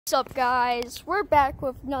What's up, guys? We're back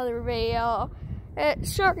with another video.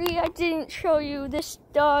 Sorry I didn't show you this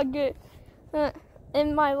dog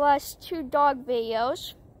in my last two dog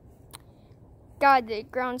videos. God, the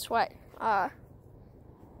ground's wet.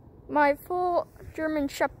 My full German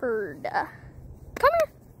Shepherd. Come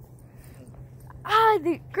here.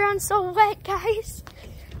 The ground's so wet, guys.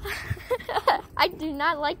 I do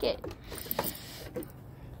not like it.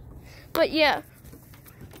 But yeah,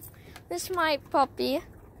 this is my puppy.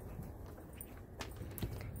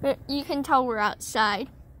 You can tell we're outside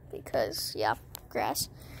because, yeah, grass.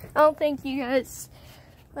 I don't think you guys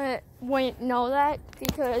wouldn't know that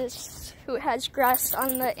because who has grass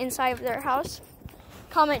on the inside of their house?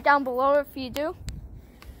 Comment down below if you do.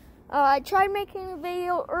 I tried making a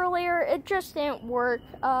video earlier, it just didn't work.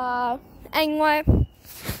 Anyway,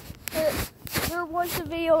 there was a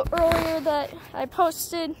video earlier that I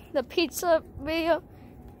posted, the pizza video.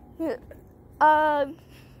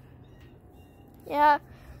 Yeah.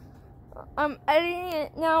 I'm editing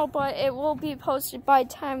it now, but it will be posted by the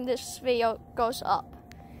time this video goes up.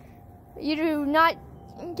 You do not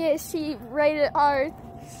get to see rated R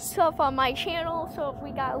stuff on my channel, so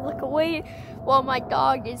we gotta look away while my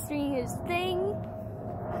dog is doing his thing.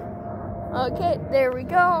 Okay, there we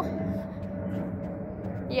go.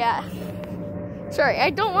 Yeah. Sorry, I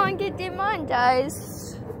don't want to get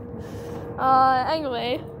demonetized.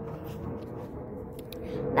 Anyway.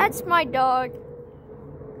 That's my dog.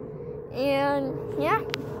 And yeah,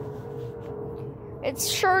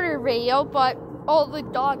 it's shorter video, but all the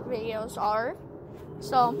dog videos are.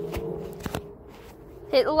 So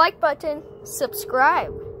hit the like button,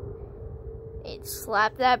 subscribe, and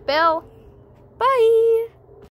slap that bell. Bye.